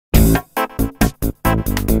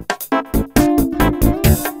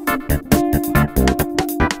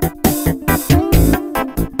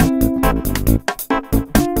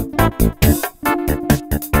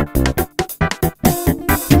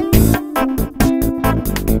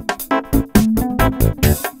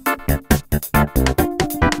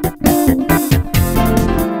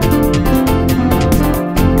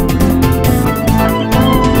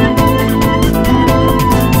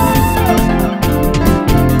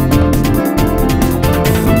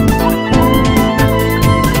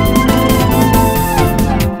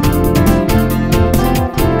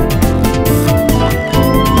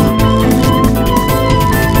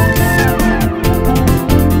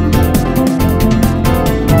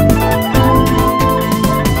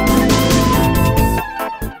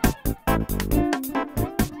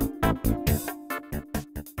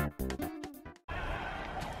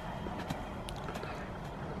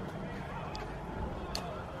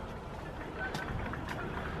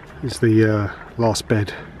is the last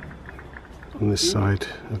bed on this side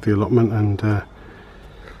of the allotment, and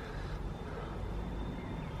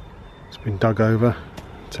it's been dug over.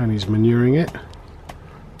 Tony's manuring it.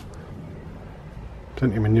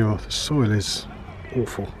 Plenty of manure. The soil is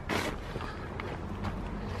awful.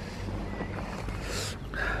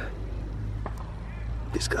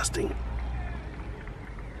 Disgusting.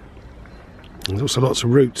 There's also lots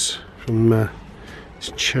of roots from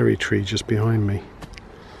this cherry tree just behind me,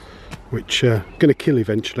 which are going to kill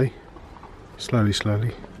eventually,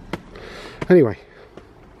 slowly. Anyway,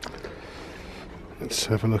 let's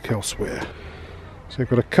have a look elsewhere. So I've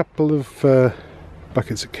got a couple of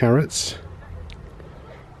buckets of carrots,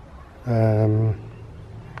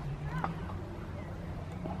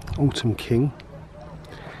 Autumn King,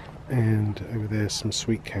 and over there some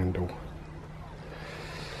sweet candle.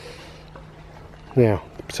 Now,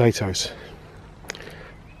 the potatoes.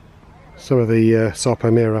 Some of the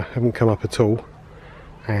Sarpomera haven't come up at all,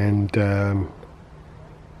 and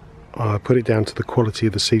I put it down to the quality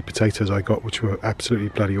of the seed potatoes I got, which were absolutely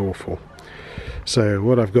bloody awful. So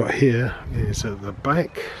what I've got here is at the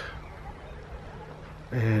back,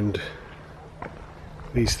 and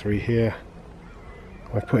these three here,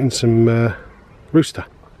 I've put in some rooster.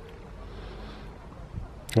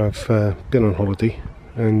 I've been on holiday,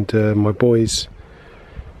 and my boys,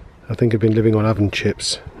 I think, have been living on oven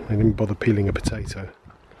chips. They didn't bother peeling a potato,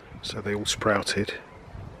 so they all sprouted.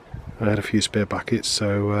 I had a few spare buckets,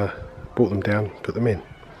 so brought them down, put them in.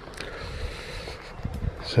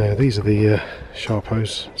 So these are the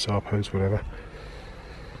Sarpos, whatever.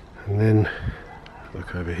 And then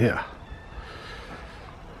look over here.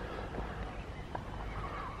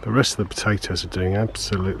 The rest of the potatoes are doing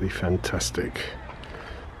absolutely fantastic.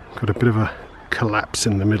 Got a bit of a collapse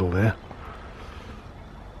in the middle there.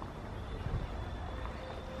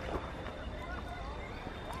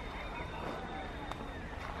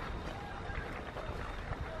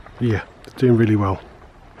 Yeah, they're doing really well.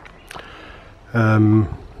 I've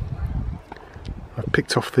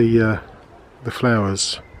picked off the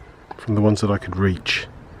flowers from the ones that I could reach.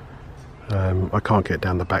 I can't get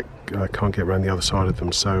down the back, I can't get around the other side of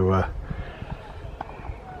them, so I've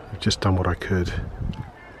just done what I could.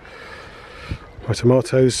 My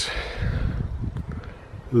tomatoes,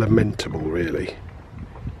 lamentable really.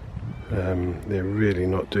 They're really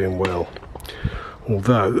not doing well.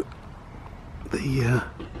 Although the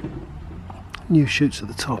new shoots at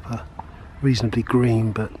the top are reasonably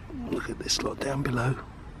green, but look at this lot down below.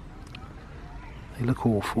 They look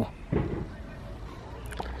awful.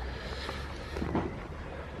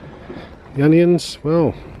 The onions,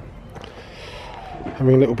 well,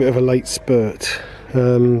 having a little bit of a late spurt.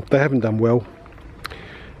 They haven't done well.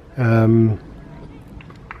 I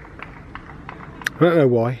don't know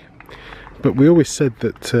why, but we always said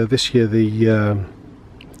that this year the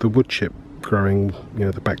wood chip growing, you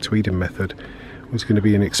know, the back to Eden method, was going to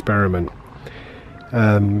be an experiment.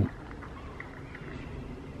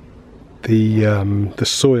 The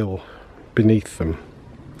soil beneath them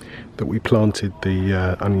that we planted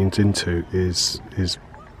the onions into is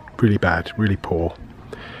really bad, really poor.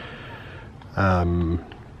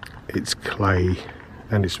 It's clay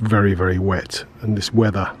and it's very wet, and this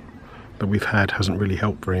weather that we've had hasn't really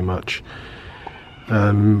helped very much.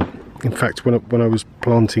 In fact, when I was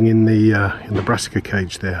planting in the brassica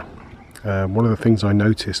cage there, one of the things I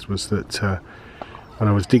noticed was that when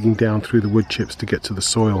I was digging down through the wood chips to get to the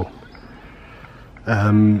soil,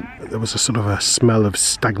 there was a sort of a smell of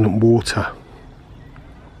stagnant water,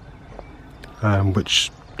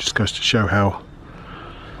 which just goes to show how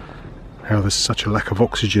there's such a lack of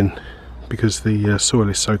oxygen because the soil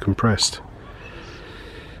is so compressed.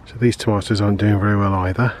 So these tomatoes aren't doing very well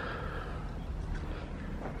either.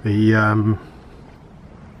 The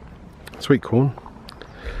sweet corn,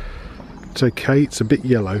 it's okay, it's a bit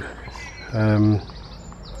yellow.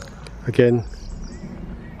 Again,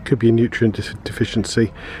 could be a nutrient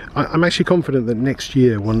deficiency. I'm actually confident that next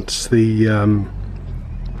year, once the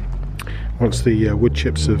wood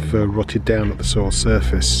chips have rotted down at the soil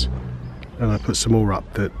surface, and I put some more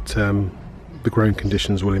up, that the growing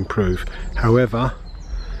conditions will improve. However,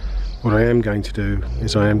 what I am going to do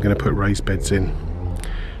is I am going to put raised beds in.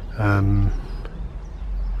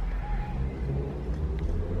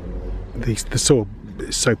 The soil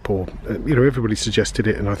is so poor. You know, everybody suggested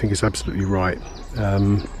it, and I think it's absolutely right.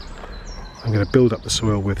 I'm going to build up the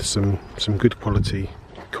soil with some good quality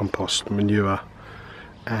compost, manure,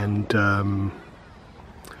 and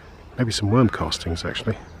maybe some worm castings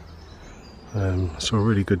actually. I saw a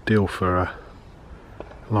really good deal for a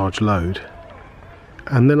large load,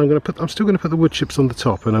 And then I'm still going to put the wood chips on the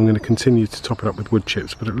top, and I'm going to continue to top it up with wood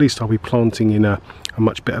chips, but at least I'll be planting in a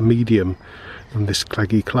much better medium than this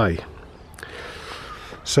claggy clay.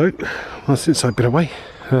 So, well, since I've been away,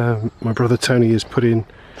 my brother Tony has put in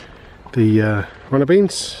the runner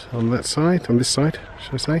beans on this side,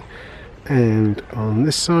 should I say, and on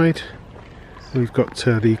this side we've got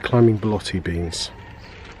the climbing Belotti beans.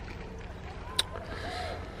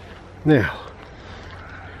 Now,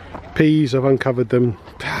 peas, I've uncovered them,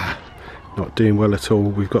 not doing well at all.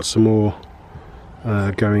 We've got some more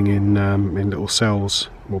going in little cells.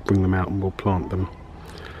 We'll bring them out and we'll plant them.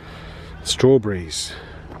 Strawberries,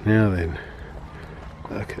 now then,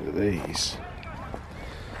 look at these.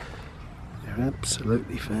 They're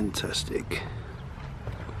absolutely fantastic.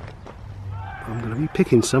 I'm going to be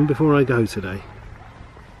picking some before I go today.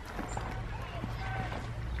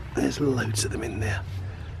 There's loads of them in there.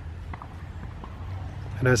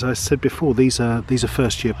 And as I said before, these are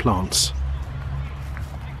first year plants.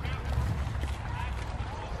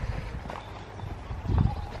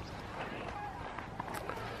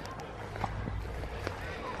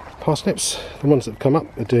 Parsnips, the ones that have come up,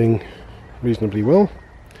 are doing reasonably well.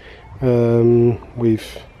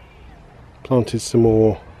 We've planted some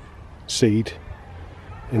more seed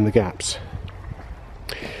in the gaps.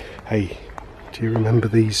 Hey, do you remember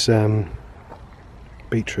these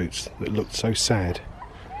beetroots that looked so sad?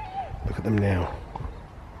 Look at them now.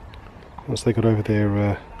 Once they got over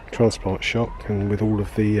their transplant shock, and with all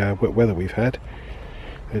of the wet weather we've had,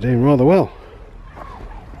 they're doing rather well.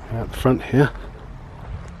 Out the front here,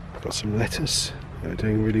 got some lettuce, they're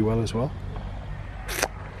doing really well as well.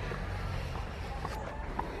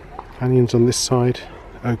 Onions on this side,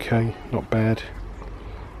 okay, not bad.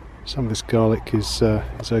 Some of this garlic is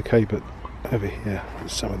okay, but over here,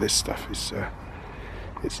 some of this stuff is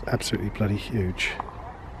it's absolutely bloody huge.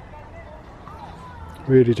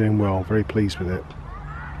 Really doing well, very pleased with it.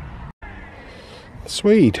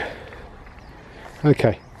 Swede.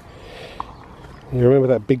 Okay. You remember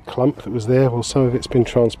that big clump that was there? Well, some of it's been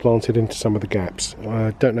transplanted into some of the gaps.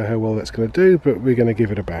 I don't know how well that's going to do, but we're going to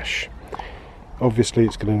give it a bash. Obviously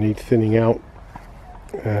it's going to need thinning out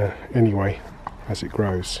anyway as it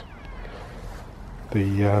grows.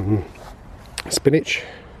 The spinach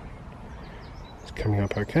is coming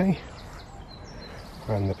up okay,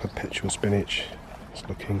 and the perpetual spinach is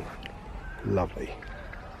looking lovely.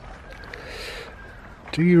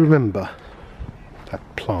 Do you remember that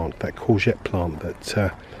plant, that courgette plant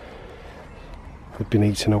that had been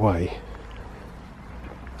eaten away?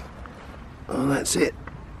 Oh, that's it.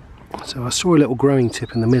 So I saw a little growing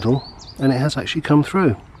tip in the middle, and it has actually come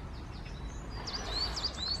through.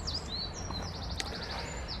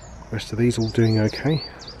 The rest of these all doing okay.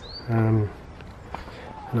 And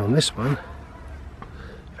on this one,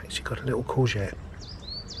 I've actually got a little courgette.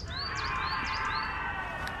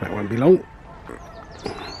 That won't be long.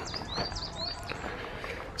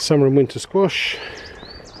 Summer and winter squash,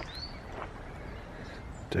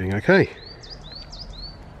 doing okay.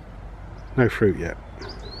 No fruit yet.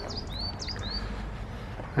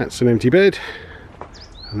 That's an empty bed,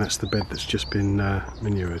 and that's the bed that's just been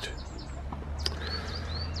manured.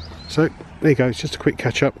 So there you go, it's just a quick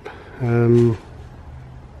catch up. I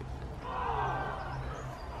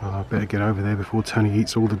better get over there before Tony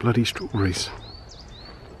eats all the bloody strawberries.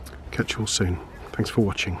 Catch you all soon. Thanks for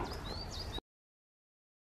watching.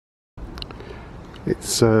 It's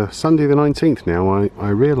Sunday the 19th now. I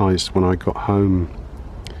realised when I got home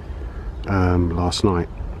last night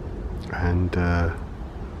and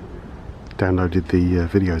downloaded the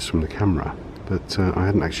videos from the camera that I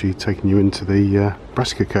hadn't actually taken you into the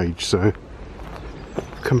brassica cage, so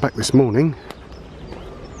I've come back this morning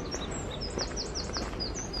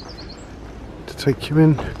to take you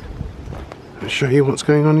in and show you what's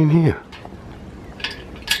going on in here.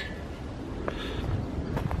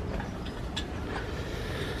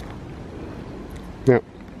 Now,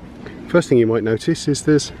 first thing you might notice is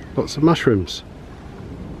there's lots of mushrooms.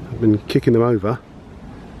 I've been kicking them over,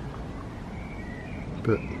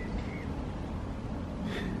 but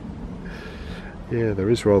yeah, there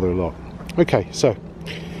is rather a lot. Okay, so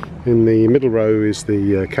in the middle row is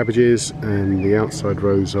the cabbages, and the outside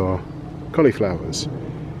rows are cauliflowers.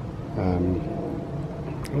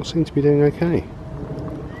 All seem to be doing okay.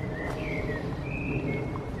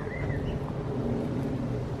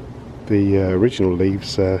 The original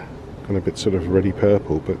leaves are kind of a bit sort of reddy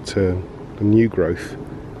purple, but the new growth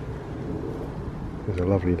is a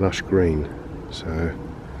lovely lush green, so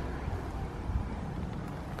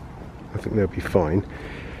I think they'll be fine.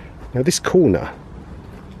 Now this corner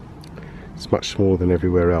is much smaller than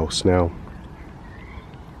everywhere else. Now,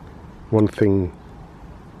 one thing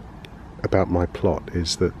about my plot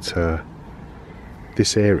is that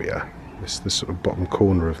this area, the sort of bottom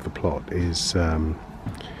corner of the plot, is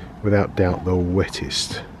without doubt the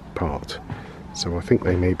wettest part. So I think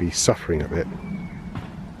they may be suffering a bit.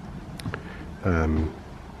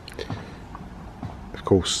 Of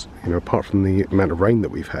course, you know, apart from the amount of rain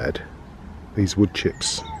that we've had, these wood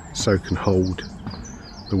chips soak and hold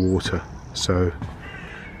the water. So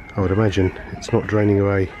I would imagine it's not draining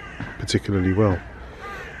away particularly well.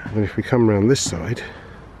 And if we come around this side,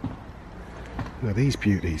 now these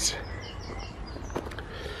beauties.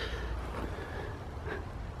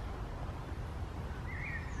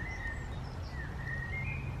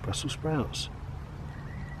 Brussels sprouts.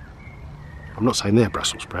 I'm not saying they're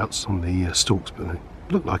Brussels sprouts on the stalks, but they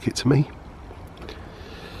look like it to me.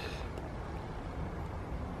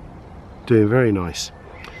 Doing very nice.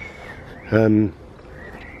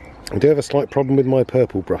 I do have a slight problem with my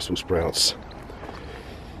purple Brussels sprouts.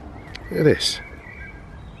 Look at this.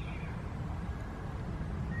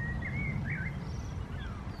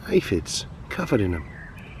 Aphids covered in them.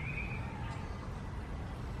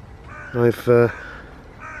 I've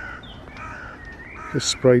just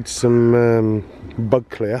sprayed some bug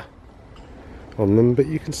clear on them, but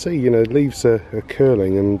you can see, you know, leaves are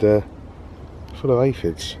curling and full of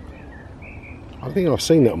aphids. I think I've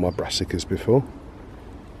seen that on my brassicas before.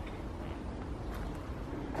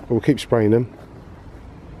 But we'll keep spraying them,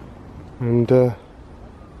 and I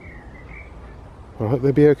hope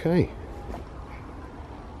they'll be okay.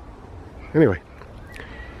 Anyway,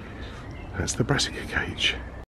 that's the brassica cage.